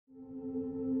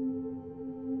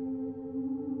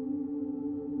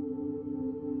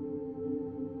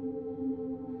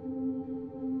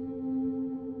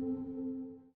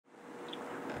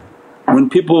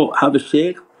people have a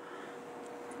shaykh,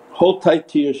 hold tight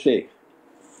to your shaykh.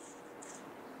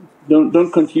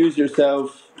 Don't confuse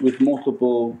yourself with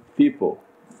multiple people.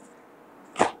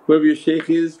 Whoever your shaykh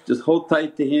is, just hold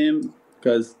tight to him,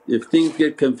 because if things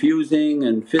get confusing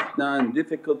and fitna and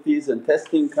difficulties and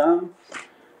testing come,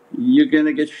 you're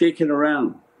gonna get shaken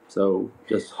around. So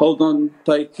just hold on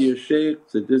tight to your shaykh,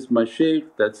 say, this is my shaykh,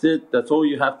 that's it, that's all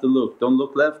you have to look. Don't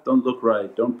look left, don't look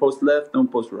right, don't post left,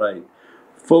 don't post right.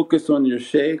 Focus on your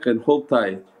shaykh and hold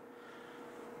tight,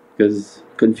 because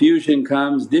confusion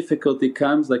comes, difficulty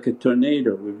comes like a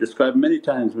tornado. We've described many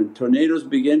times, when tornadoes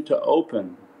begin to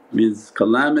open, means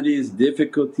calamities,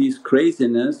 difficulties,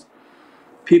 craziness,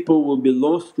 people will be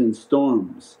lost in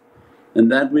storms. And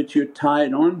that which you're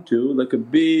tied onto like a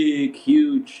big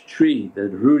huge tree that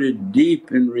rooted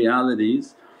deep in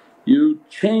realities, you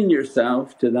chain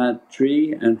yourself to that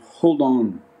tree and hold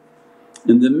on.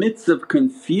 In the midst of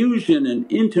confusion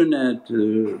and internet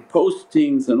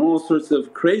postings and all sorts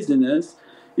of craziness,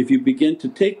 if you begin to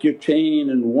take your chain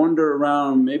and wander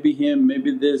around, maybe him,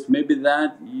 maybe this, maybe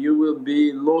that, you will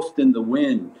be lost in the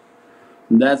wind.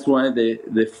 And that's why they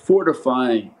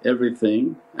fortify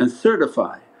everything and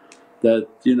certify that,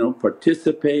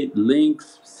 participate,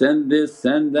 links, send this,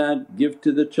 send that, give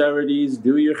to the charities,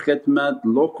 do your khidmat,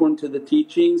 look onto the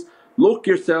teachings, look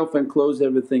yourself and close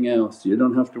everything else. You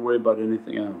don't have to worry about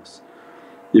anything else.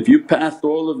 If you passed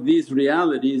all of these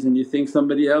realities and you think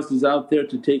somebody else is out there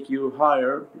to take you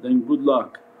higher, then good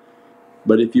luck.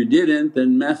 But if you didn't,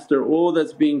 then master all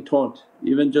that's being taught.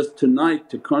 Even just tonight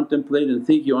to contemplate and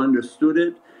think you understood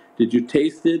it. Did you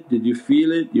taste it? Did you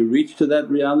feel it? You reach to that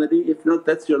reality? If not,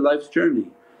 that's your life's journey.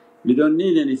 You don't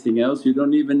need anything else, you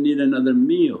don't even need another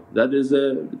meal. That's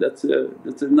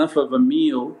enough of a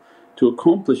meal to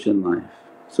accomplish in life,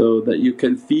 so that you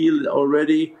can feel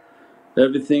already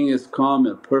everything is calm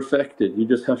and perfected. You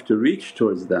just have to reach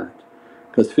towards that,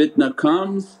 because fitna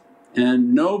comes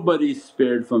and nobody's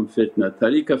spared from fitna.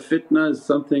 Tariqah fitna is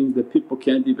something that people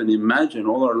can't even imagine.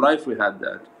 All our life we had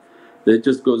that. It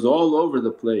just goes all over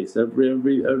the place.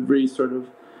 Every sort of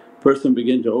person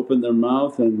begin to open their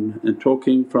mouth and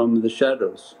talking from the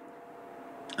shadows.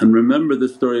 And remember the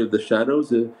story of the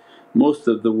shadows, most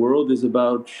of the world is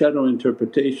about shadow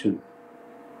interpretation.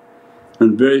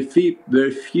 And very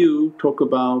few talk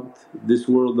about this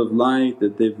world of light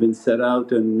that they've been set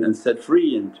out and set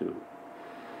free into.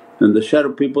 And the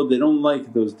shadow people, they don't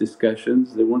like those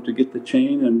discussions, they want to get the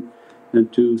chain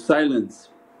and to silence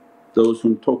those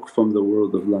who talk from the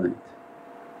world of light,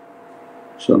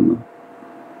 inshaAllah.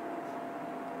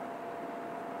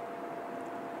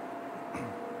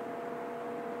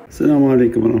 As-salamu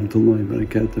alaykum wa rahmatullahi wa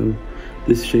barakatuh.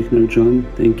 This is Shaykh Nurjan.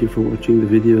 Thank you for watching the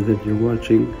video that you're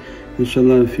watching.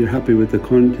 InshaAllah, if you're happy with the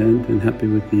content and happy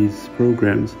with these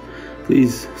programs,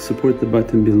 please support the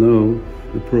button below,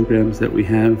 the programs that we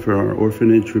have for our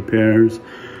orphanage repairs,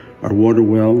 our water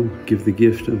well, Give the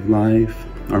Gift of Life,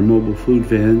 our mobile food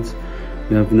vans.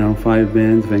 We have now 5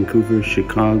 vans: Vancouver,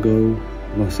 Chicago,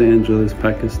 Los Angeles,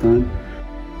 Pakistan.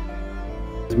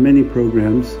 There's many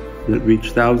programs that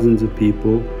reach thousands of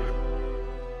people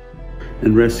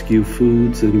and rescue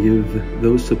foods and give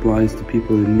those supplies to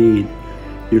people in need.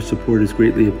 Your support is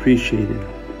greatly appreciated.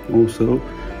 Also,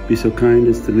 be so kind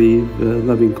as to leave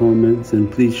loving comments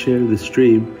and please share the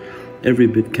stream. Every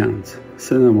bit counts.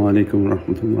 As-salamu alaykum wa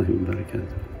rahmatullahi wa barakatuh.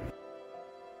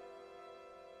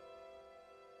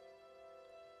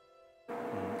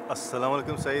 As-salamu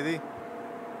alaykum Sayyidi.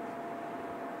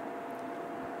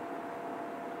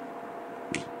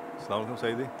 As-salamu alaykum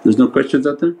Sayyidi. There's no questions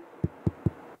out there?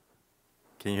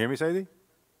 Can you hear me Sayyidi?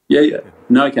 Yeah.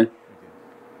 Now I can.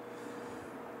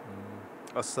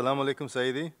 As-salamu alaykum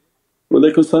Sayyidi. Wa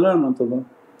alaykum salam wa rahmatullah.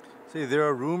 See, there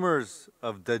are rumors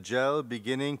of Dajjal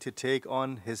beginning to take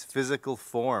on his physical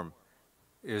form.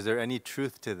 Is there any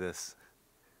truth to this?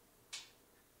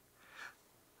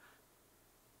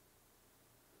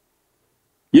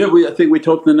 Yeah, I think we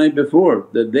talked the night before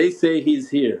that they say he's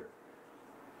here.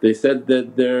 They said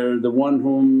that the one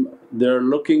whom they're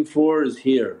looking for is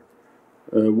here.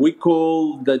 We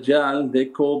call Dajjal, they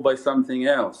call by something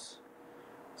else.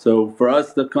 So for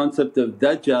us the concept of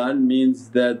Dajjal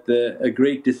means that a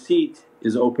great deceit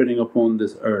is opening upon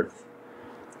this earth,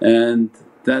 and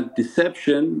that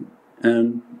deception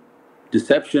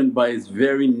by its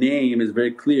very name is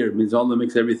very clear. It means Allah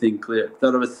makes everything clear.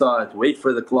 Iqtaraba as-saat, wait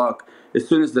for the clock. As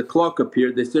soon as the clock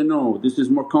appeared they said, no, this is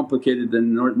more complicated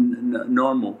than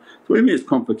normal. So what do you mean it's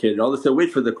complicated? Allah said,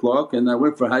 wait for the clock, and I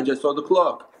went for Hajj, I saw the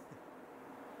clock.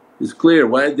 It's clear.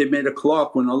 Why had they made a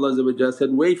clock when Allah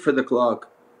said, wait for the clock?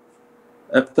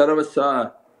 Iqtaraba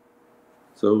as-saat.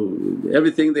 So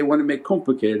everything they want to make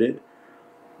complicated.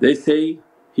 They say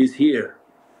he's here.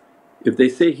 If they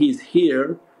say he's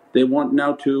here, they want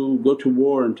now to go to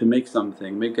war and to make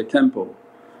something, make a temple.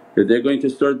 If they're going to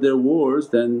start their wars,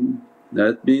 then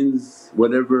that means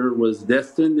whatever was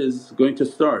destined is going to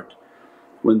start.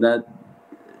 When that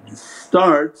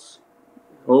starts,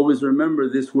 always remember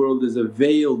this world is a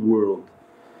veiled world,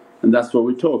 and that's what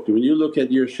we talked. When you look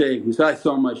at your shaykh, you say, I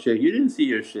saw my shaykh. You didn't see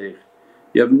your shaykh.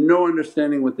 You have no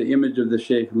understanding what the image of the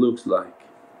shaykh looks like.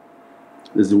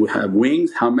 Does it have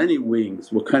wings? How many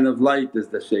wings? What kind of light does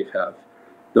the shaykh have?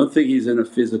 Don't think he's in a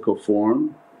physical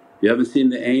form. You haven't seen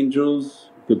the angels,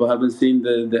 people haven't seen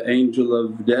the angel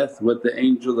of death, what the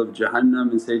angel of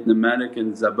Jahannam and Sayyidina Malik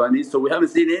and Zabani. So we haven't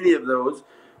seen any of those,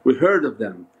 we heard of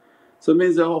them. So it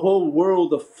means the whole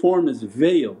world of form is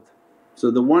veiled.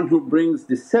 So the one who brings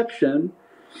deception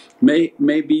may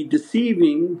be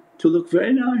deceiving to look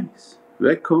very nice,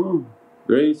 very calm,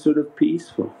 very sort of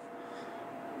peaceful.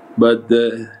 But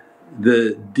the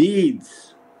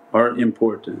deeds are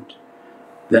important,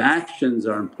 the actions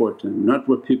are important, not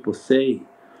what people say.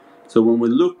 So when we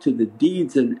look to the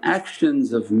deeds and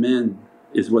actions of men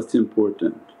is what's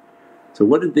important. So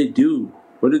what did they do?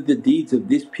 What did the deeds of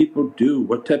these people do?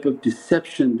 What type of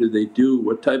deception do they do?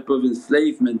 What type of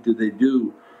enslavement do they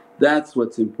do? That's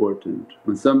what's important.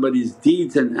 When somebody's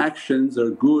deeds and actions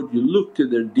are good, you look to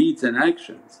their deeds and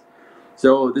actions.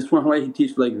 So this one, why he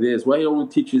teach like this, why he only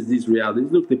teaches these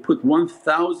realities. Look, they put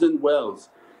 1,000 wells.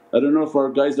 I don't know if our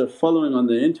guys are following on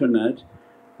the internet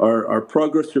our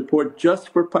progress report just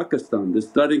for Pakistan.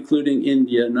 This not including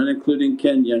India, not including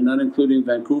Kenya, not including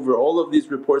Vancouver. All of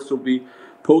these reports will be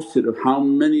posted of how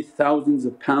many thousands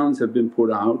of pounds have been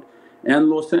put out, and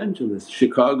Los Angeles,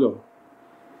 Chicago.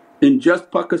 In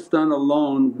just Pakistan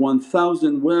alone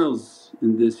 1,000 wells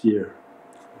in this year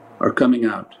are coming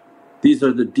out. These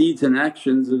are the deeds and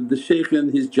actions of the shaykh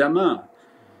and his jama'ah.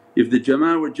 If the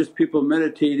jama'ah were just people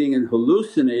meditating and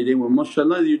hallucinating, well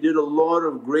mashaAllah you did a lot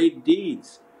of great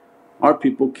deeds. Our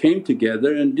people came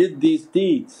together and did these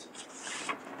deeds.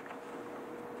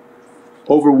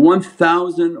 Over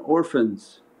 1,000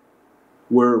 orphans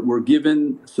were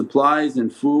given supplies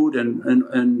and food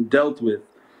and dealt with.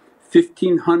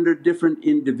 1,500 different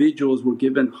individuals were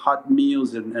given hot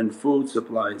meals and food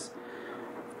supplies.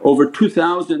 Over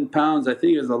 2,000 pounds, I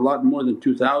think it was a lot more than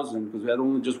 2,000 because we had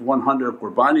only just 100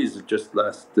 qurbanis just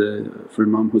last for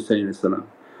Imam Husayn salam.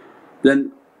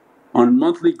 Then on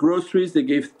monthly groceries they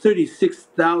gave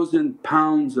 36,000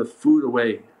 pounds of food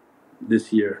away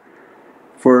this year.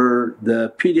 For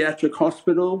the pediatric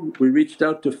hospital we reached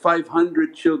out to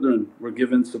 500 children were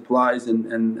given supplies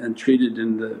and treated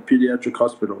in the pediatric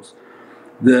hospitals.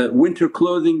 The winter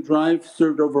clothing drive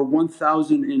served over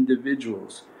 1,000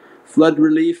 individuals. Flood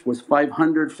relief was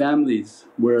 500 families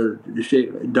where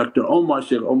Shaykh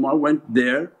Omar went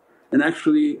there and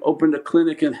actually opened a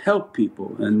clinic and helped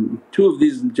people, and 2 of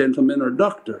these gentlemen are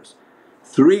doctors,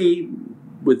 3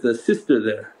 with a sister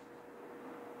there,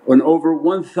 on over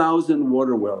 1,000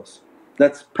 water wells.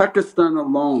 That's Pakistan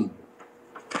alone.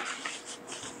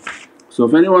 So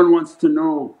if anyone wants to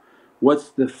know what's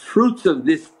the fruits of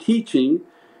this teaching,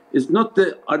 is not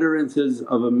the utterances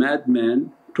of a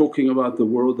madman talking about the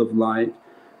world of light,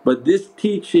 but this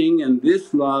teaching and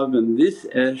this love and this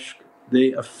ishq,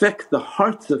 they affect the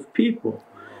hearts of people.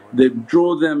 They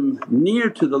draw them near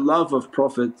to the love of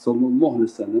Prophet, the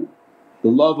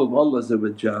love of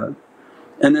Allah,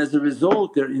 and as a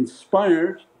result they're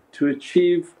inspired to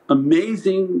achieve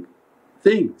amazing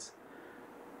things.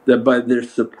 That by their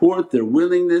support, their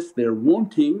willingness, their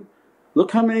wanting,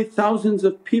 look how many thousands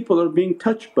of people are being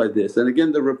touched by this. And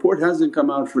again the report hasn't come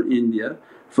out for India,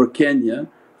 for Kenya,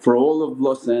 for all of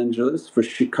Los Angeles, for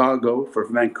Chicago, for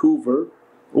Vancouver.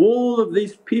 All of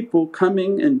these people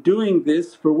coming and doing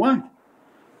this for what?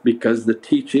 Because the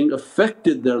teaching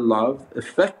affected their love,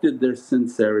 affected their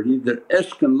sincerity, their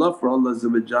ishq and love for Allah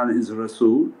and His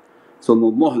Rasul. So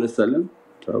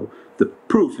the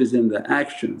proof is in the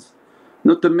actions,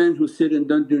 not the men who sit and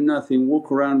don't do nothing, walk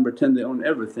around and pretend they own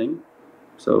everything.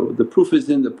 So the proof is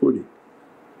in the pudding.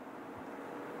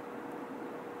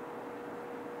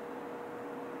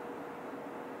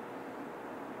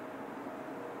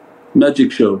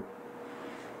 Magic show.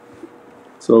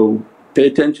 So pay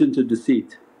attention to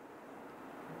deceit.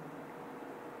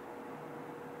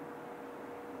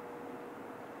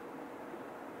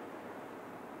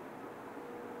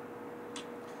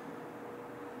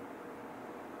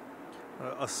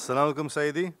 As-salamu alaykum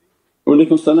Sayyidi. Wa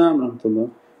alaikum salam wa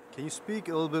rahmatullah. Can you speak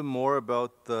a little bit more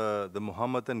about the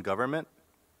Muhammadan government?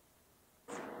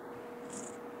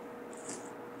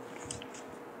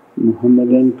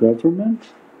 Muhammadan government?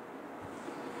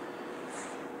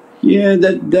 Yeah,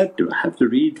 that I have to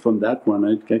read from that one.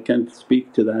 I can't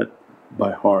speak to that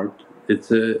by heart. It's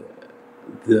the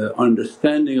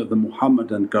understanding of the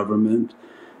Muhammadan government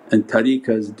and tariqah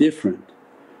is different.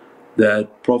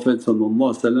 That Prophet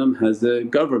has a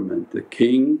government, a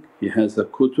king, he has a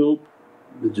kutub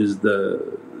which is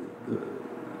the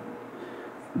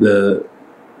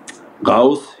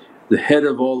Ghaus, the head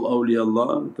of all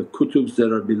awliyaullah, the kutubs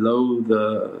that are below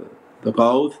the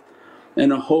Ghaus,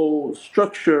 and a whole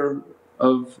structure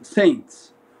of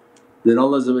saints that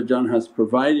Allah has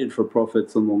provided for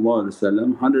Prophet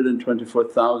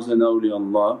 124,000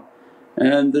 awliyaullah,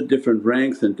 and the different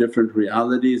ranks and different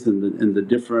realities and the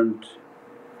different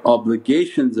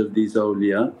obligations of these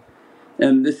awliya.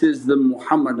 And this is the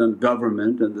Muhammadan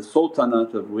government and the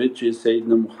sultanate of which is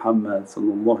Sayyidina Muhammad,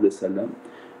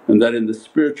 and that in the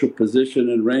spiritual position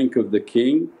and rank of the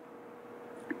king,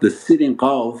 the sitting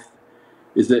Ghaus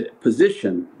is a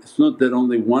position. It's not that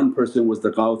only one person was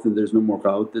the Ghaus and there's no more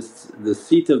Ghaus. The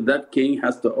seat of that king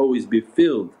has to always be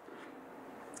filled.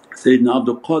 Sayyidina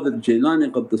Abdul Qadir Jailani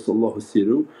Qaddasallahu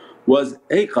Siru was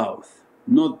a Ghaus,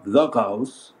 not the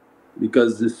Ghaus,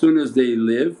 because as soon as they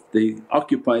live they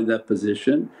occupy that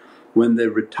position. When they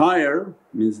retire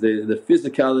means the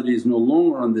physicality is no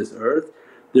longer on this earth,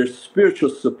 their spiritual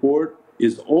support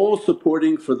is all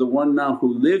supporting for the one now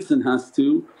who lives and has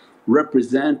to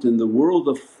represent in the world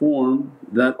of form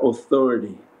that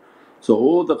authority. So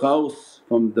all the Ghaus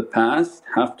from the past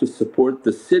have to support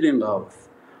the sitting Ghaus,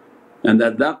 and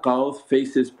that Ghaus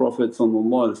faces Prophet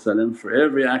for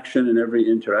every action and every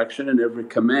interaction and every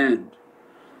command.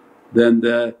 Then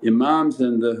the imams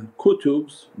and the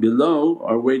kutubs below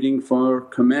are waiting for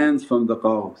commands from the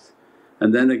Ghaus,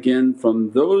 and then again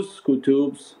from those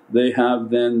kutubs they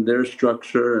have then their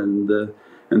structure and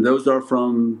those are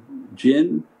from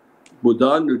Jinn,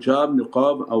 Budal, Nujab,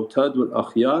 Niqab, Awtad wal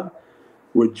Akhyar.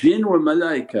 Were Jinn or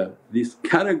Malaika, these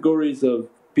categories of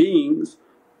beings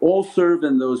all serve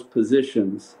in those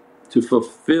positions to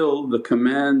fulfill the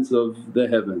commands of the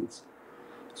heavens.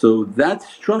 So that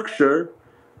structure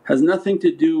has nothing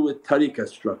to do with tariqah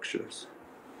structures.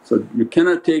 So you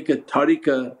cannot take a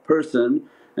tariqah person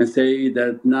and say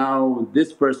that now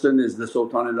this person is the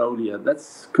Sultan al-Awliya,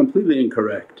 that's completely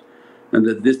incorrect. And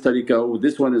that this tariqah, oh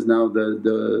this one is now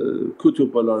the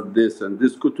kutub of this and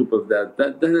this kutub of that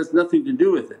has nothing to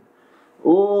do with it.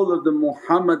 All of the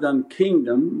Muhammadan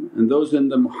kingdom and those in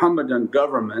the Muhammadan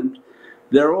government,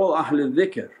 they're all Ahlul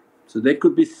Dhikr. So they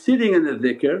could be sitting in the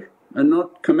dhikr and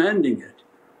not commanding it,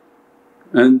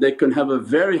 and they can have a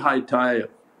very high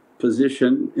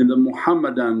position in the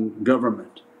Muhammadan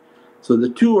government. So the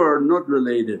two are not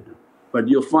related, but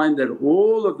you'll find that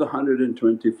all of the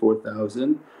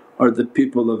 124,000 are the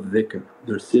people of dhikr.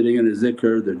 They're sitting in a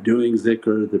zikr, they're doing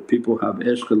zikr, the people have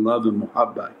ishq and love and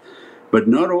muhabbat. But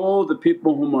not all the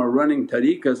people whom are running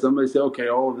tariqah, somebody say, okay,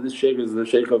 oh this shaykh is the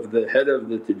shaykh of the head of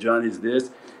the Tijani is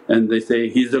this, and they say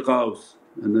he's the Ghaus,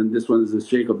 and then this one is the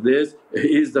shaykh of this,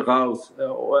 he's the Ghaus.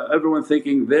 Everyone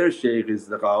thinking their shaykh is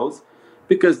the Ghaus,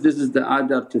 because this is the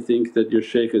adab to think that your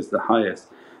shaykh is the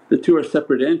highest. The two are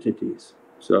separate entities.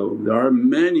 So there are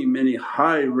many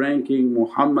high ranking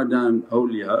Muhammadan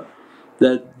awliya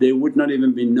that they would not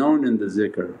even be known in the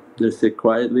zikr. They sit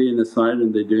quietly in the side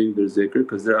and they're doing their zikr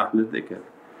because they're Ahlul Dhikr.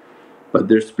 But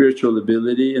their spiritual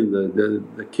ability and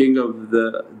the king of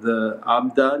the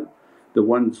Abdal, the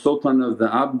one sultan of the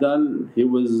Abdal, he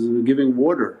was giving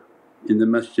water in the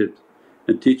masjid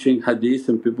and teaching hadith,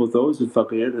 and people thought he's a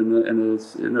faqir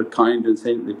and a kind and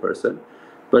saintly person.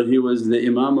 But he was the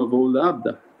imam of all the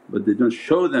Abdal, but they don't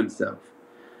show themselves.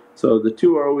 So the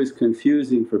two are always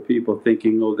confusing for people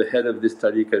thinking, oh the head of this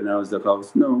tariqah now is the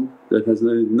Ghaus. No, that has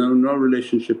no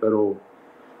relationship at all,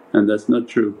 and that's not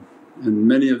true. And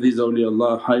many of these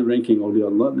awliyaullah, high ranking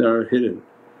awliyaullah, they are hidden.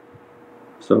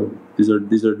 So these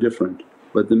are different.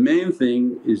 But the main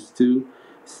thing is to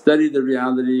study the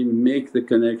reality, make the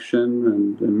connection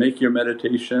and make your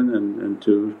meditation and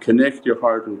to connect your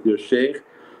heart with your shaykh,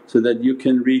 so that you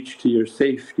can reach to your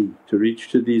safety, to reach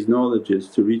to these knowledges,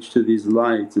 to reach to these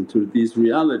lights and to these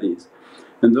realities.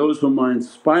 And those whom are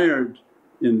inspired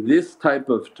in this type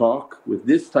of talk, with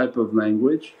this type of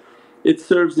language, it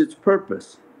serves its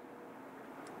purpose.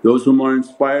 Those whom are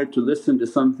inspired to listen to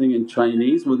something in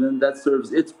Chinese, well then that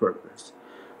serves its purpose.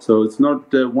 So it's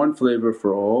not one flavour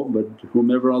for all, but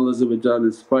whomever Allah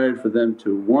inspired for them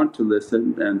to want to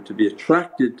listen and to be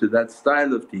attracted to that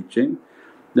style of teaching,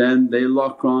 then they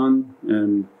lock on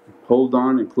and hold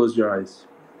on and close your eyes,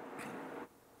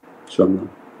 inshaAllah.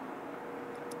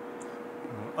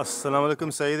 As-salamu alaykum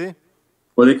Sayyidi.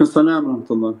 Wa alaykum as-salam wa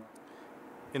rahmatullah.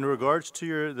 In regards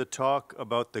to the talk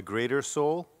about the greater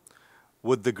soul,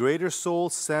 Would the greater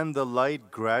soul send the light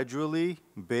gradually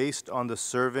based on the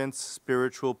servant's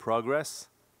spiritual progress?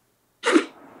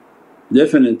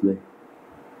 Definitely.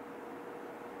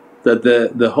 That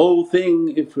the whole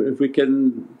thing, if we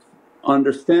can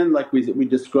understand like we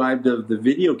described of the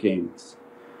video games,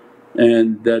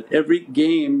 and that every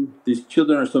game these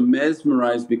children are so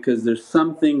mesmerized because there's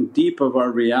something deep of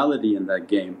our reality in that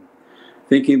game,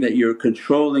 thinking that you're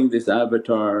controlling this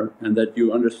avatar, and that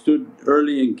you understood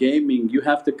early in gaming you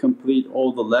have to complete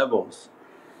all the levels.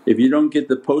 If you don't get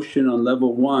the potion on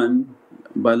level 1,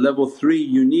 by level 3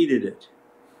 you needed it.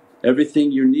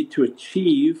 Everything you need to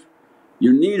achieve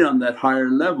you need on that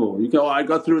higher level. You go, oh, I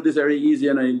got through this very easy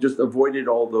and I just avoided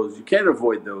all those. You can't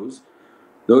avoid those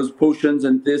potions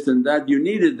and this and that, you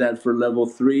needed that for level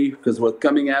 3 because what's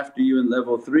coming after you in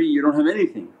level 3 you don't have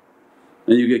anything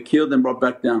and you get killed and brought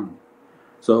back down.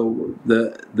 So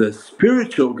the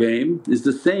spiritual game is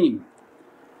the same.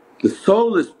 The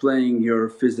soul is playing your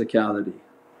physicality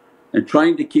and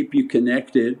trying to keep you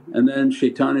connected, and then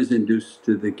shaitan is induced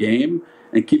to the game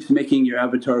and keeps making your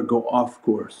avatar go off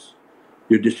course.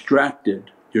 You're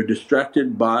distracted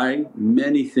by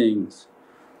many things,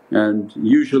 and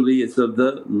usually it's of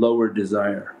the lower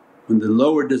desire. When the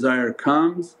lower desire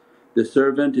comes, the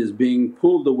servant is being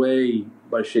pulled away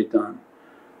by shaitan,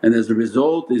 and as a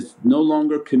result is no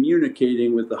longer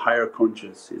communicating with the higher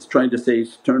conscious. It's trying to say,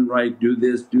 turn right, do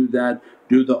this, do that,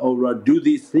 do the awrad, do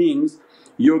these things.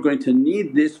 You're going to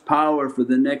need this power for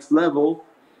the next level.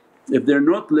 If they're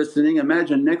not listening,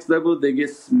 imagine next level they get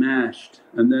smashed,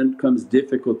 and then comes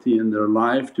difficulty in their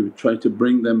life to try to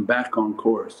bring them back on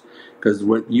course, because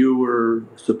what you were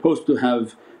supposed to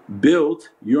have built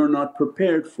you're not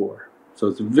prepared for. So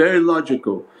it's very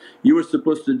logical. You were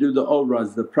supposed to do the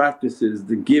awrads, the practices,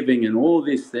 the giving and all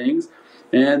these things,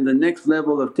 and the next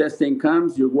level of testing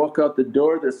comes, you walk out the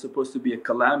door there's supposed to be a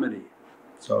calamity.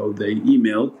 So they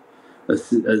emailed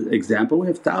an example, we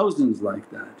have thousands like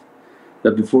that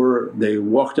before they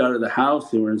walked out of the house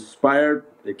they were inspired,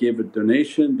 they gave a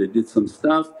donation, they did some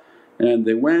stuff, and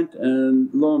they went,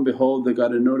 and lo and behold they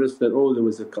got a notice that, oh there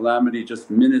was a calamity just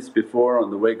minutes before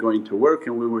on the way going to work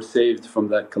and we were saved from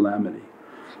that calamity.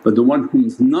 But the one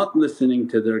who's not listening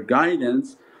to their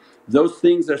guidance, those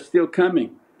things are still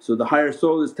coming. So the higher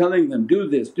soul is telling them, do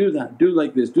this, do that, do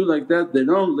like this, do like that, they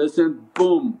don't listen,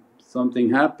 boom,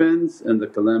 something happens and the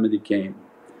calamity came.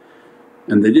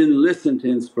 And they didn't listen to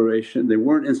inspiration, they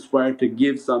weren't inspired to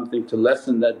give something to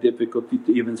lessen that difficulty,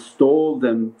 to even stall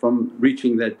them from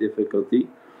reaching that difficulty.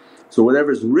 So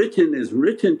whatever's written is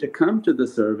written to come to the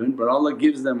servant, but Allah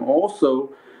gives them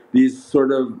also these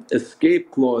sort of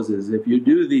escape clauses. If you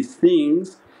do these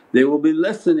things they will be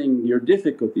lessening your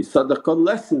difficulty. Sadaqah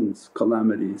lessens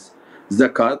calamities,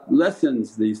 zakat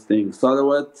lessens these things,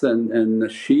 salawats and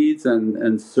nasheeds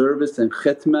and service and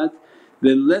khidmat,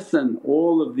 they lessen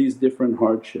all of these different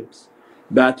hardships,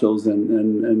 battles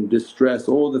and distress,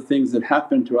 all the things that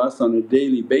happen to us on a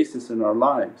daily basis in our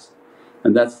lives.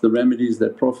 And that's the remedies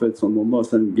that Prophet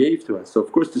gave to us. So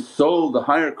of course the soul, the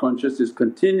higher conscious is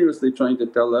continuously trying to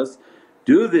tell us,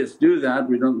 do this, do that,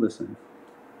 we don't listen.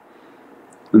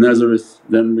 And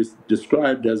then we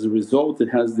described as a result it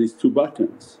has these two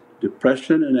buttons,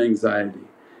 depression and anxiety.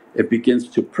 It begins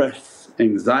to press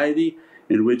anxiety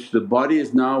in which the body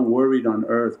is now worried on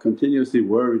earth, continuously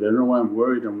worried, I don't know why I'm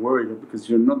worried because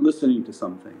you're not listening to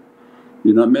something.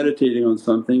 You're not meditating on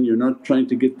something, you're not trying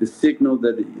to get the signal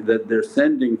that they're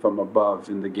sending from above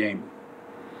in the game.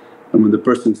 And when the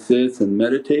person sits and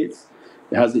meditates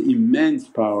it has an immense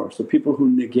power. So people who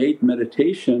negate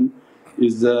meditation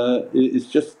is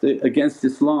just against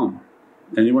Islam.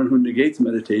 Anyone who negates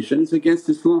meditation is against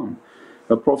Islam.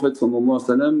 The Prophet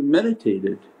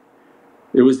meditated.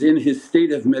 It was in his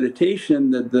state of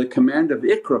meditation that the command of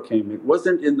Iqra came. It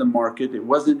wasn't in the market, it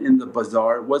wasn't in the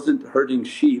bazaar, it wasn't herding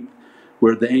sheep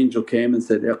where the angel came and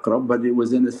said, Iqra, but it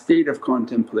was in a state of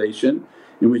contemplation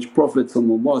in which Prophet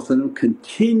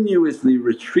continuously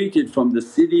retreated from the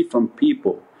city, from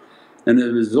people. And as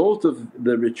a result of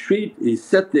the retreat he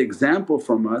set the example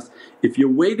from us, if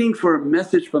you're waiting for a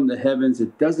message from the heavens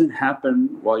it doesn't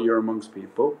happen while you're amongst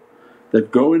people, that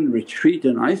go and retreat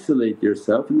and isolate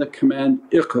yourself, and the command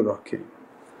Iqra came.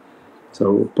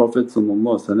 So Prophet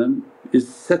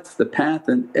sets the path,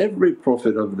 and every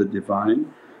Prophet of the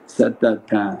Divine set that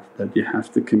path that you have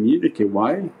to communicate.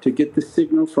 Why? To get the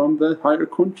signal from the higher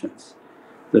conscience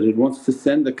that it wants to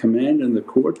send the command and the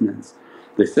coordinates.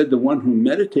 They said the one who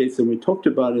meditates, and we talked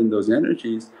about in those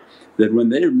energies, that when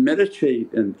they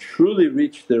meditate and truly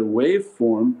reach their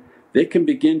waveform they can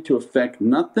begin to affect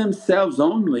not themselves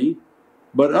only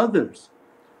but others.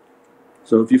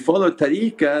 So if you follow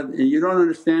tariqah you don't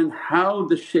understand how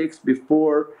the shaykhs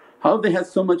before, how they had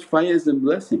so much faiz and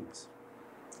blessings.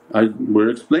 We're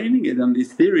explaining it on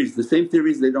these theories, the same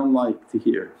theories they don't like to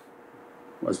hear.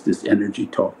 What's this energy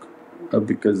talk?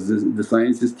 Because the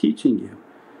science is teaching you.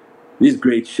 These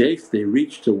great shaykhs they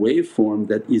reached a waveform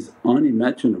that is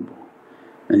unimaginable,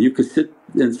 and you could sit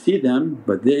and see them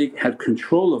but they had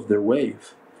control of their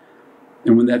wave.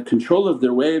 And when they had control of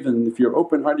their wave, and if you're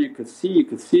open hearted you could see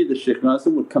the Shaykh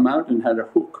Nurjan would come out and had a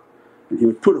hook, and he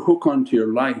would put a hook onto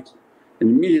your light, and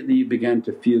immediately you began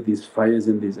to feel these fires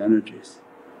and these energies.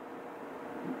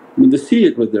 When they see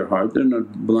it with their heart, they're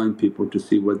not blind people to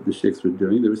see what the shaykhs were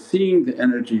doing, they were seeing the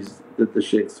energies that the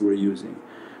shaykhs were using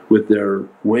with their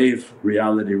wave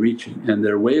reality reaching, and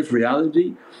their wave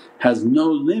reality has no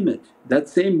limit. That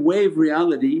same wave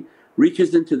reality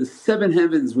reaches into the 7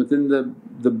 heavens within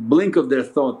the blink of their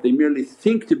thought. They merely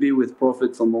think to be with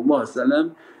Prophet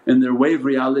and their wave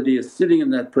reality is sitting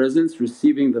in that presence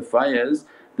receiving the fayaz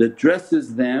that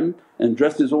dresses them and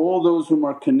dresses all those whom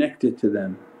are connected to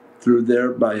them through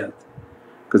their bayat.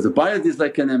 Because the bayat is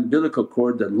like an umbilical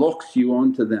cord that locks you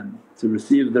onto them to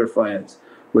receive their fayaz.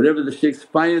 Whatever the shaykh's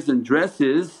fayaz and dress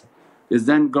is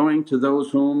then going to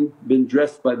those whom been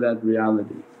dressed by that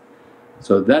reality.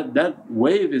 So that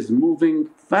wave is moving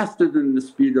faster than the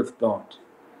speed of thought,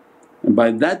 and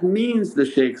by that means the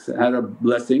shaykhs had a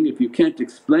blessing. If you can't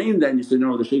explain that, you say,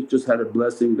 no, the shaykh just had a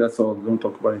blessing, that's all, don't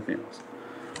talk about anything else.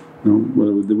 No,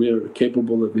 we are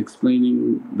capable of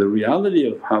explaining the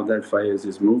reality of how that faiz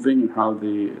is moving and how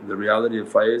the reality of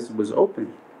faiz was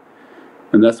open,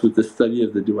 and that's with the study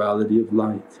of the duality of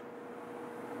light.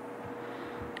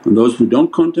 And those who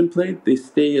don't contemplate they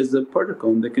stay as a particle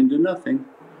and they can do nothing.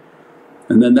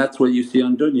 And then that's what you see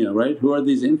on dunya, right? Who are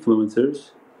these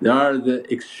influencers? They are the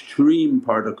extreme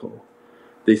particle.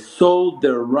 They sold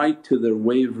their right to their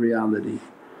wave reality,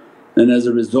 and as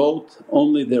a result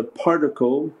only their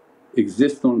particle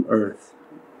exists on earth.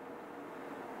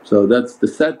 So that's the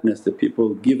sadness, that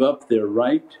people give up their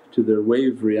right to their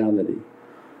wave reality,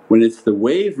 when it's the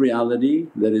wave reality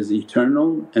that is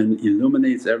eternal and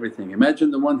illuminates everything.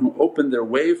 Imagine the one who opened their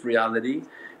wave reality,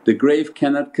 the grave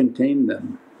cannot contain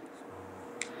them.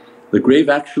 The grave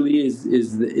actually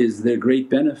is their great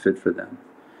benefit for them,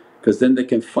 because then they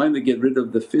can finally get rid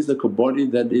of the physical body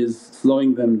that is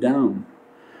slowing them down.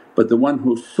 But the one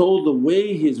who sold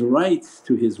away his rights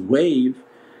to his wave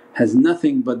has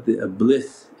nothing but the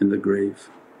bliss in the grave,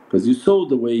 because you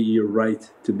sold away your right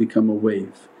to become a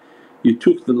wave. You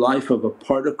took the life of a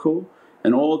particle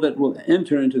and all that will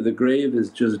enter into the grave is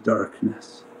just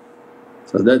darkness.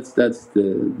 So that's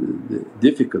the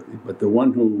difficulty. But the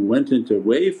one who went into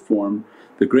wave form,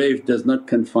 the grave does not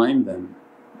confine them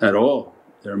at all.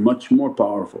 They're much more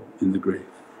powerful in the grave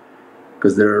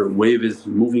because their wave is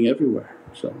moving everywhere,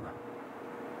 inshaAllah.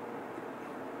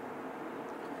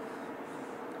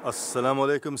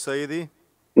 As-salamu alaykum Sayyidi.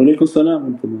 Wa alaykum salam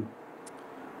wa rahmatullah.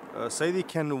 Sayyidi,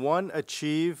 can one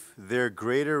achieve their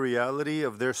greater reality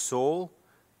of their soul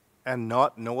and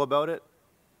not know about it?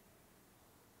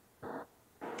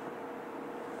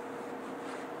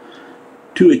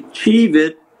 To achieve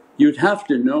it you'd have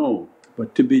to know,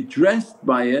 but to be dressed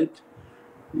by it,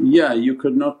 yeah, you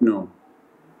could not know.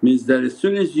 Means that as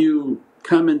soon as you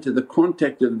come into the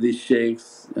contact of these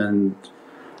shaykhs and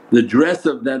the dress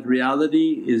of that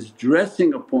reality is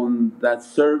dressing upon that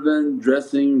servant,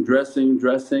 dressing.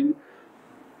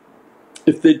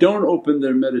 If they don't open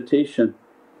their meditation,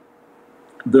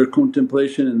 their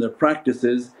contemplation and their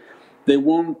practices, they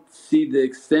won't see the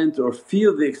extent or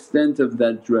feel the extent of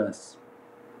that dress.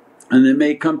 And it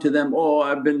may come to them, oh,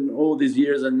 I've been all these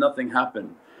years and nothing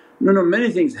happened. No, many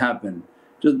things happen,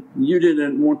 just you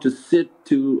didn't want to sit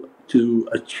to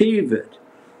achieve it.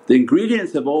 The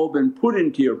ingredients have all been put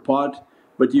into your pot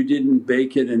but you didn't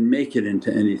bake it and make it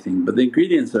into anything, but the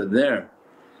ingredients are there.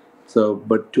 So,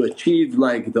 but to achieve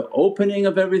like the opening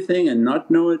of everything and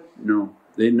not know it, no,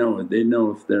 they know it. They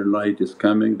know if their light is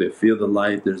coming, they feel the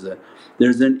light.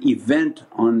 There's an event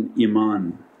on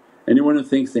iman. Anyone who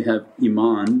thinks they have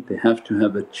iman, they have to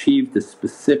have achieved a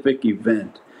specific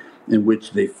event in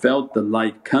which they felt the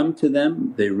light come to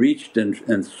them, they reached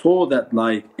and saw that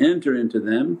light enter into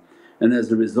them, and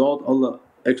as a result Allah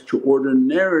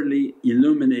extraordinarily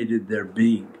illuminated their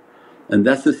being. And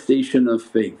that's the station of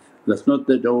faith. That's not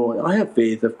that, oh, I have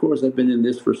faith, of course I've been in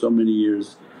this for so many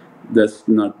years. That's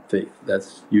not faith,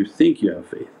 that's you think you have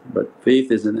faith, but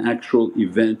faith is an actual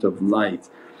event of light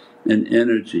and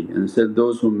energy. And it said,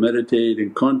 those who meditate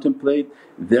and contemplate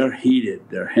they're heated,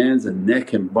 their hands and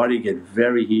neck and body get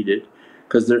very heated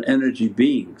because they're energy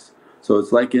beings. So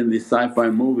it's like in these sci-fi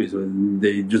movies when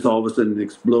they just all of a sudden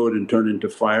explode and turn into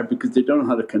fire because they don't know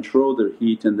how to control their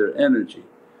heat and their energy.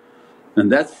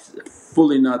 And that's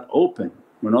fully not open.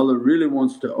 When Allah really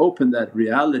wants to open that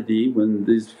reality, when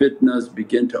these fitnas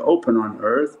begin to open on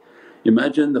earth,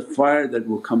 imagine the fire that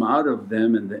will come out of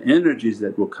them and the energies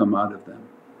that will come out of them.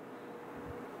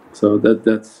 So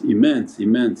that's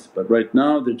immense. But right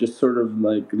now they're just sort of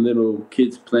like little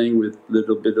kids playing with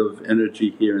little bit of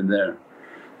energy here and there.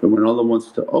 But when Allah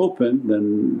wants to open,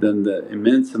 then the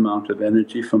immense amount of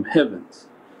energy from heavens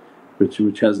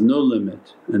which has no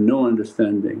limit and no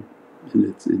understanding in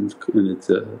its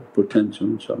potential,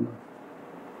 inshaAllah.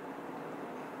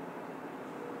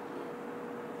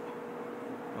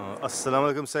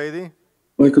 As-salamu alaykum Sayyidi.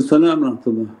 Walaykum salam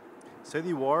rahmatullah.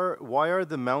 Sayyidi, why are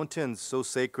the mountains so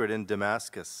sacred in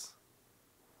Damascus?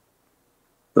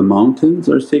 The mountains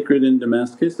are sacred in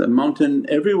Damascus. A mountain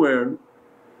everywhere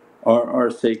are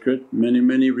sacred,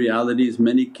 many realities,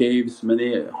 many caves,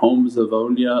 many homes of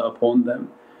awliya upon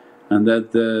them. And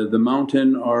that the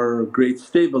mountain are great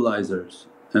stabilizers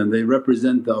and they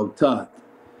represent the awtad.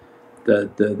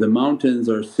 That the mountains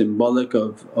are symbolic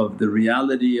of the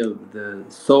reality of the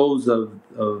souls of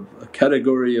a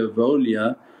category of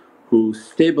awliya who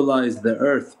stabilize the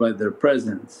earth by their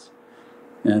presence.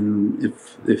 And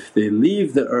if they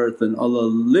leave the earth and Allah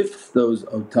lifts those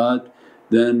awtad,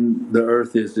 then the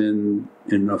earth is in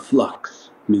a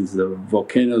flux. Means the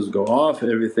volcanoes go off,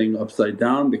 everything upside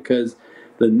down, because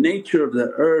the nature of the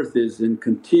earth is in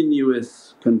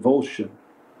continuous convulsion.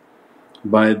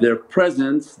 By their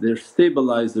presence they're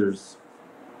stabilizers,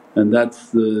 and that's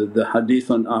the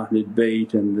hadith on Ahlul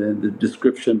Bayt, and then the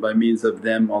description by means of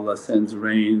them Allah sends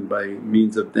rain, by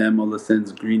means of them Allah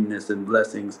sends greenness and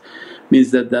blessings.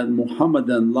 Means that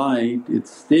Muhammadan light, it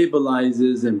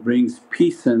stabilizes and brings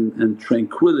peace and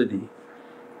tranquility.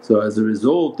 So as a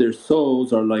result their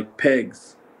souls are like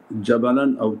pegs,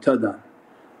 jabalan awtadan.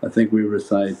 I think we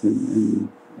recite in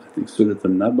I think Surat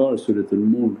al-Naba or Surat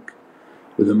al-Mulk,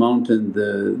 where the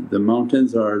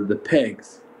mountains are the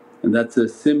pegs, and that's a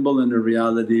symbol and a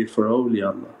reality for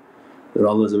awliyaullah that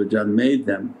Allah made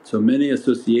them. So many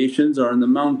associations are in the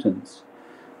mountains,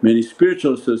 many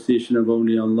spiritual association of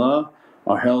awliyaullah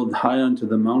are held high onto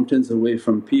the mountains away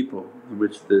from people, in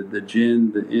which the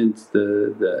jinn, the ins,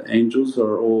 the angels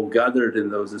are all gathered in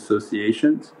those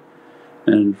associations,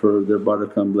 and for their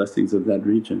barakah and blessings of that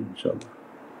region, inshaAllah.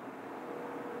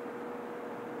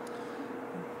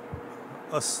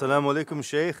 As-salamu alaykum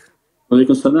Shaykh.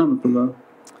 Walaykum salam rahmatullah.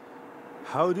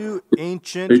 How do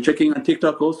ancient… Are you checking on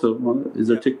TikTok also? Is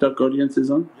there TikTok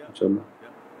audiences on? InshaAllah.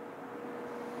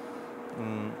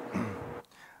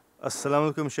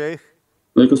 As-salamu alaykum Shaykh.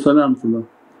 Walaykum salam rahmatullah.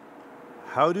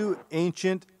 How do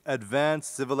ancient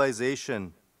advanced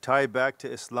civilization tie back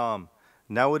to Islam?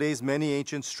 Nowadays many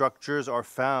ancient structures are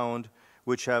found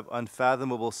which have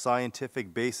unfathomable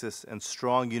scientific basis and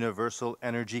strong universal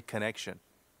energy connection.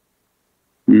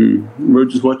 We're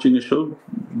just watching a show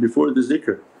before the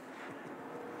zikr.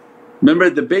 Remember,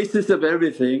 the basis of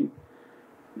everything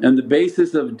and the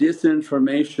basis of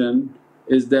disinformation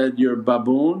is that you're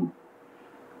baboon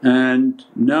and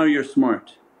now you're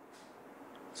smart.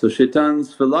 So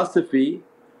shaitan's philosophy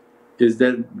is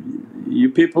that you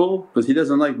people, because he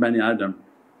doesn't like Bani Adam,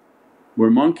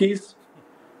 we're monkeys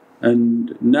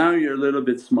and now you're a little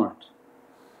bit smart.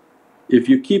 If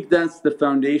you keep that's the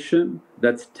foundation,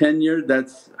 that's tenure,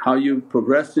 that's how you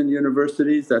progress in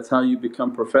universities, that's how you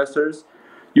become professors,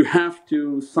 you have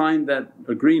to sign that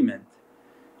agreement.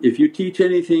 If you teach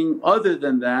anything other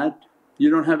than that, you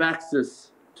don't have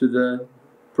access to the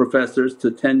professors, to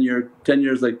tenure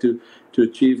like to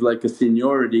achieve like a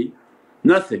seniority,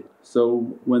 nothing.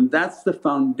 So when that's the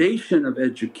foundation of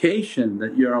education,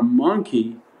 that you're a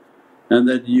monkey and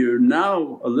that you're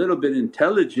now a little bit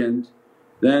intelligent,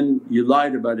 then you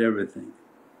lied about everything.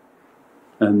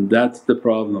 And that's the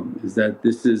problem, is that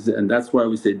this is… and that's why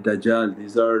we say dajjal,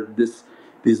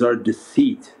 these are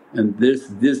deceit, and this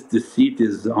deceit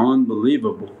is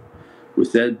unbelievable. We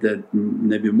said that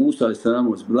Nabi Musa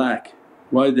was black,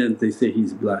 why didn't they say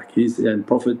he's black? And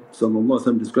Prophet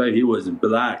described he was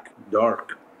black,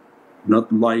 dark,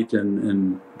 not light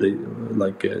and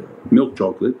like milk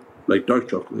chocolate, like dark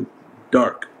chocolate,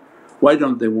 dark. Why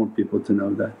don't they want people to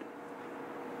know that?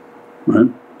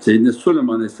 Right? Sayyidina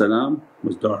Sulaiman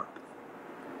was dark.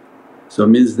 So it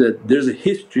means that there's a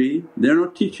history, they're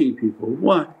not teaching people.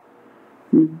 Why?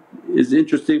 It's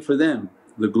interesting for them.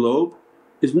 The globe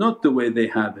is not the way they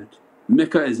have it.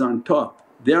 Mecca is on top,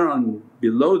 they're on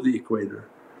below the equator.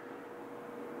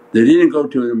 They didn't go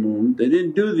to the moon, they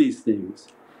didn't do these things.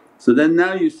 So then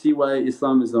now you see why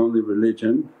Islam is the only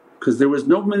religion because there was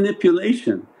no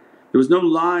manipulation. There was no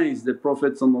lies. The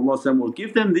Prophet will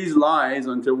give them these lies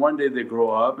until one day they grow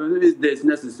up, and it's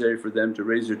necessary for them to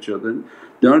raise your children.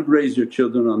 Don't raise your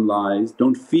children on lies,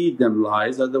 don't feed them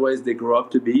lies, otherwise they grow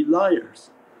up to be liars.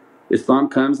 Islam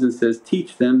comes and says,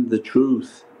 teach them the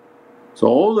truth. So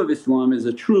all of Islam is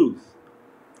a truth.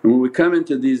 And when we come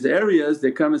into these areas they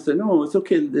come and say, no it's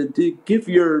okay, give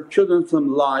your children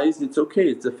some lies, it's okay,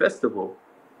 it's a festival.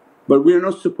 But we are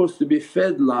not supposed to be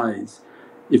fed lies.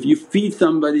 If you feed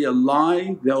somebody a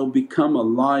lie they'll become a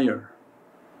liar.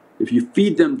 If you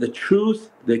feed them the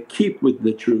truth they keep with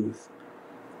the truth.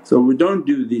 So we don't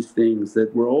do these things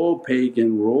that we're all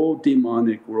pagan, we're all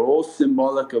demonic, we're all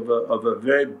symbolic of a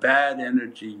very bad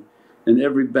energy and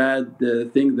every bad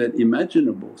thing that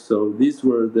imaginable. So this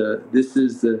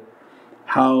is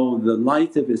how the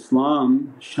light of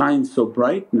Islam shines so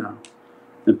bright now.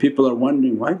 And people are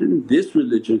wondering, why didn't this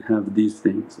religion have these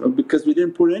things? Oh, because we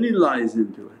didn't put any lies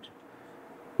into it.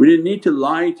 We didn't need to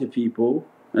lie to people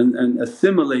and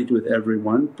assimilate with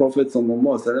everyone. Prophet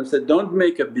said, don't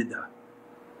make a bid'ah,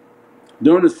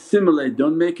 don't assimilate,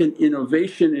 don't make an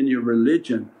innovation in your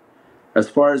religion as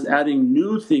far as adding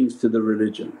new things to the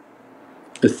religion.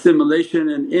 Assimilation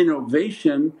and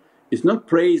innovation is not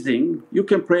praising, you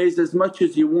can praise as much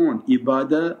as you want,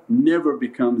 ibadah never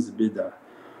becomes bid'ah.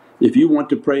 If you want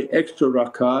to pray extra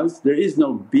rakahs, there is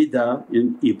no bid'ah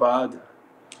in ibadah.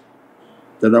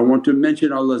 That I want to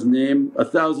mention Allah's name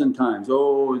 1,000 times,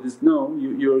 oh this no,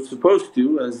 you're supposed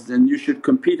to and you should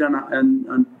compete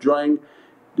on drawing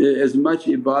as much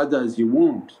ibadah as you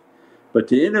want. But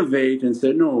to innovate and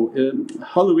say, no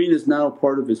Halloween is now a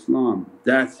part of Islam,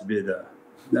 that's bid'ah.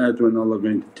 That's when Allah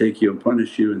going to take you and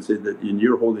punish you and say that in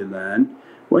your holy land,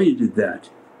 why you did that?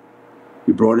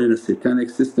 You brought in a satanic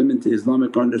system into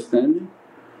Islamic understanding.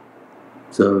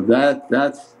 So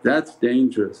that's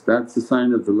dangerous, that's the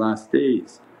sign of the last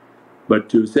days. But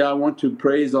to say, I want to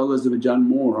praise Allah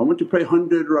more, I want to pray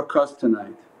 100 rakahs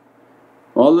tonight.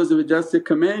 Allah to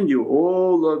command you,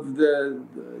 all of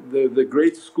the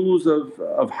great schools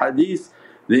of hadith,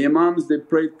 the imams they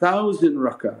prayed 1,000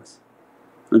 rakahs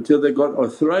until they got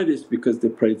arthritis because they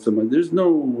prayed so much. There's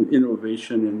no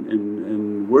innovation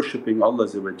in worshipping Allah.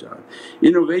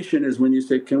 Innovation is when you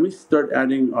say, can we start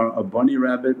adding a bunny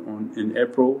rabbit in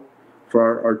April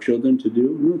for our children to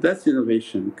do? No, that's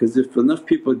innovation, because if enough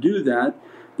people do that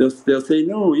they'll say,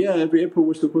 no yeah every April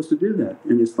we're supposed to do that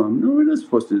in Islam. No, we're not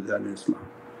supposed to do that in Islam.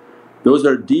 Those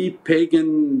are deep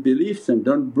pagan beliefs, and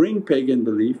don't bring pagan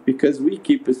belief because we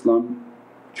keep Islam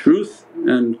truth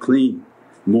and clean,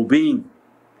 mubeen,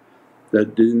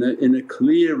 that in a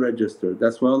clear register.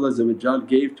 That's why Allah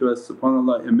gave to us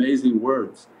subhanAllah amazing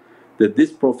words that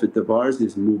this Prophet of ours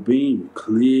is mubeen,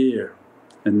 clear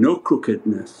and no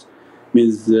crookedness.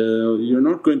 Means you're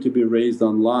not going to be raised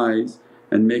on lies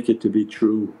and make it to be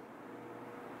true.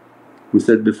 We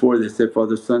said before, they say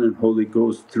Father, Son and Holy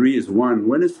Ghost, 3 is 1.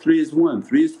 When is 3 is 1?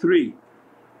 3 is 3.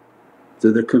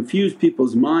 So they confuse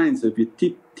people's minds. If you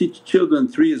teach children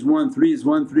 3 is 1, 3 is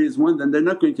 1, 3 is 1, then they're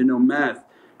not going to know math,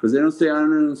 because they don't say, I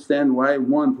don't understand why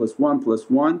 1 plus 1 plus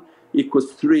 1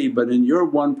 equals 3, but in your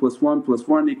 1 plus 1 plus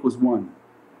 1 equals 1.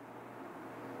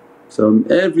 So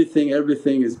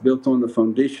everything is built on the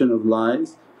foundation of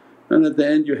lies, and at the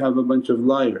end you have a bunch of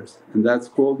liars, and that's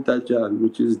called dajjal,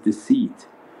 which is deceit.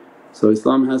 So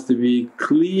Islam has to be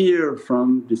clear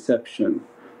from deception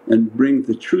and bring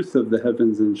the truth of the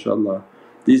heavens inshaAllah.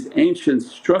 These ancient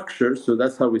structures, so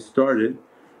that's how we started,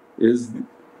 is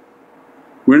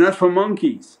we're not from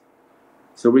monkeys.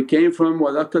 So we came from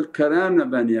وَلَقَدْ كَرَمْنَا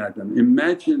بَنِي Adam.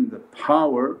 Imagine the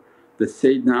power that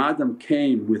Sayyidina Adam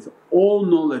came with all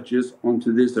knowledges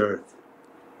onto this earth.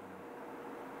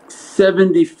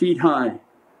 70 feet high,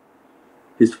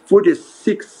 his foot is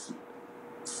 6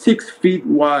 feet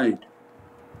wide.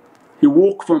 He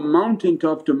walked from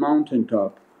mountaintop to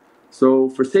mountaintop. So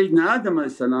for Sayyidina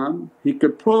Adam he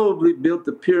could probably build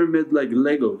the pyramid like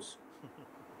Legos.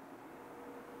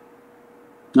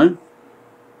 Right?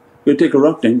 You take a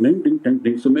rock, ding ding ding ding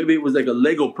ding. So maybe it was like a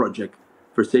Lego project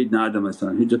for Sayyidina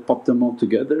Adam. He just popped them all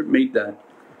together, made that.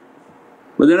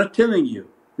 But they're not telling you,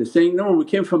 they're saying, no we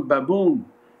came from baboon,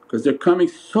 because they're coming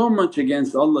so much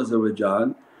against Allah,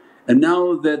 and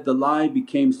now that the lie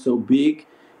became so big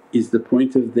is the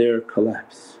point of their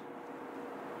collapse.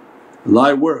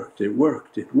 Lie worked, it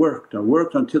worked, it worked and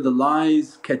worked until the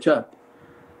lies catch up.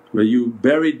 Where you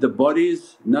buried the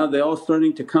bodies, now they're all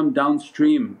starting to come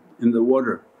downstream in the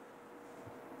water.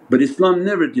 But Islam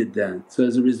never did that. So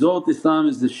as a result Islam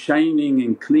is the shining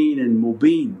and clean and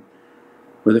mubeen,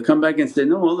 where they come back and say,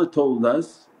 no Allah told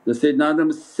us that Sayyidina Adam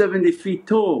is 70 feet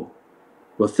tall.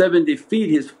 Well 70 feet,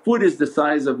 his foot is the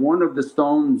size of one of the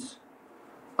stones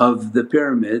of the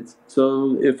pyramids.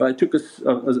 So if I took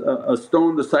a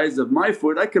stone the size of my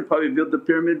foot, I could probably build the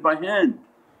pyramid by hand.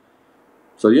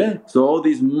 So yeah, so all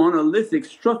these monolithic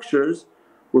structures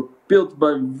were built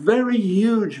by very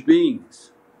huge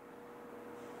beings.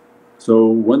 So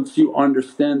once you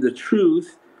understand the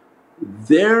truth,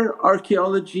 their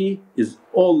archaeology is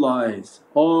all lies,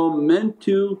 all meant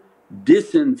to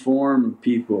disinform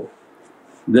people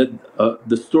that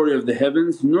the story of the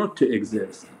heavens not to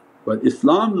exist. But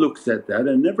Islam looks at that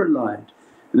and never lied,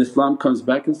 and Islam comes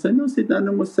back and says, no, Sayyidina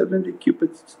Adam was 70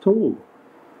 cubits tall.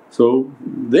 So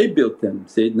they built them.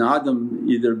 Sayyidina Adam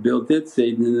either built it,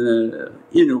 Sayyidina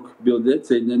Enoch built it,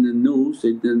 Sayyidina Nuh,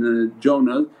 Sayyidina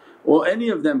Jonah, or any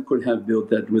of them could have built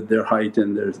that with their height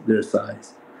and their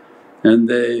size. And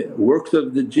the works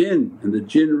of the jinn and the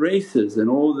jinn races and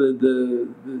all the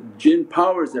jinn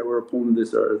powers that were upon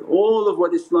this earth, all of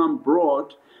what Islam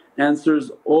brought answers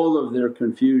all of their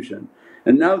confusion.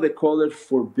 And now they call it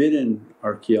forbidden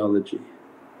archaeology,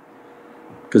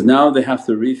 because now they have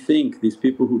to rethink these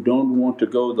people who don't want to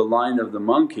go the line of the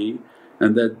monkey,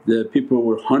 and that the people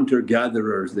were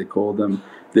hunter-gatherers they call them.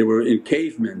 They were in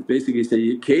cavemen, basically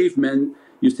say cavemen,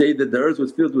 you say that the earth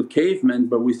was filled with cavemen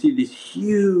but we see these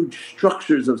huge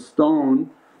structures of stone,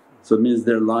 so it means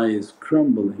their lie is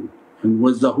crumbling. And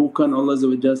وَزَهُوقًا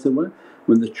Allah said what?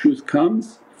 When the truth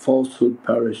comes, falsehood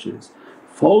perishes.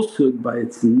 Falsehood by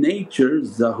its nature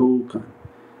zahuqan,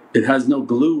 it has no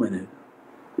glue in it.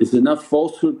 It's enough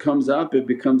falsehood comes up, it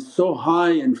becomes so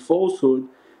high in falsehood,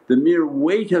 the mere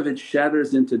weight of it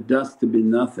shatters into dust to be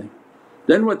nothing.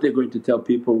 Then what they're going to tell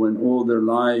people when all their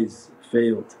lies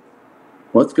failed?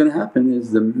 What's going to happen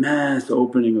is the mass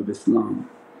opening of Islam,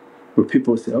 where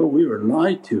people say, oh we were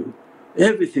lied to,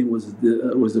 everything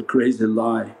was a crazy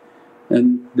lie.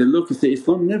 And they look and say,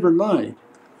 Islam never lied,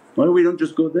 why we don't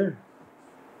just go there?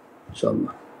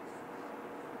 InshaAllah.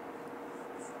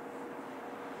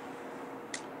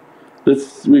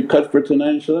 We cut for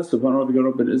tonight inshaAllah. Subhana rabbika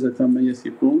rabbil izzati amma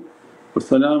yasifoon wa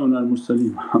salaamun al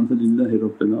mursaleen walhamdulillahi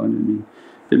rabbil alameen.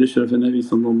 إلى شرف النبي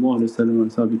صلى الله عليه وسلم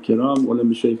وأصحابه الكرام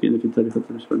وعلماء الشيخين في الطريقة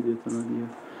الرشدية العالية،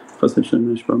 خاصة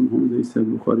شيخنا الشيخ محمد وي سيد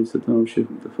البخاري ستنا والشيخ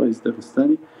الفايز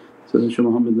الدغستاني، سيد الشيخ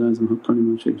محمد لازم حقاني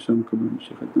من الشيخ هشام الكباني،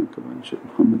 الشيخ عدنان الكباني، الشيخ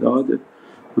محمد عادل،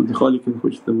 عبد الخالق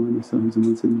الخوج الدواني، صاحب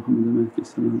زمان سيدنا محمد المهدي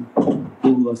السلام، روح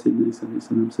الله سيدنا عيسى عليه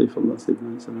السلام، سيف الله سيدنا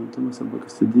عليه السلام، توماس أبو بكر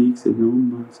الصديق، سيدنا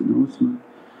عمر، سيدنا عثمان،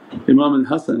 إمام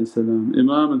الحسن عليه السلام،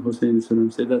 إمام الحسين عليه السلام،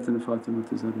 سيداتنا فاطمة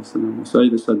عليه السلام،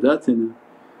 وسائر ساداتنا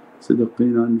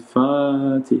صدقين.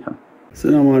 الفاتحة.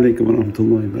 As-salamu alaykum wa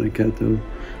rahmatullahi wa barakatuh.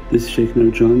 This is Shaykh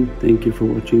Nurjan. Thank you for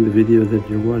watching the video that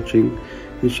you're watching.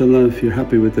 Inshallah, if you're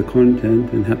happy with the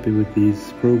content and happy with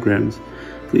these programs,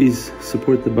 please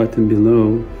support the button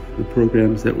below, the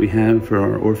programs that we have for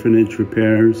our orphanage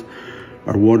repairs,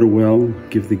 our water well,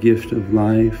 Give the Gift of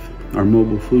Life, our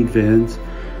mobile food vans.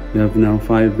 We have now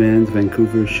 5 vans: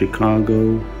 Vancouver,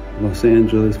 Chicago, Los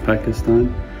Angeles,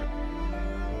 Pakistan.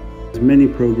 There's many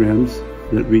programs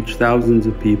that reach thousands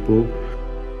of people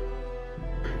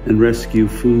and rescue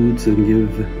foods and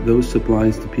give those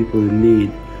supplies to people in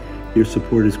need. Your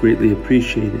support is greatly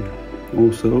appreciated.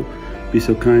 Also, be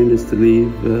so kind as to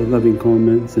leave loving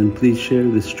comments, and please share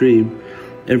the stream.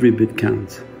 Every bit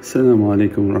counts. As-salamu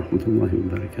alaykum wa rahmatullahi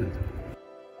wa barakatuh.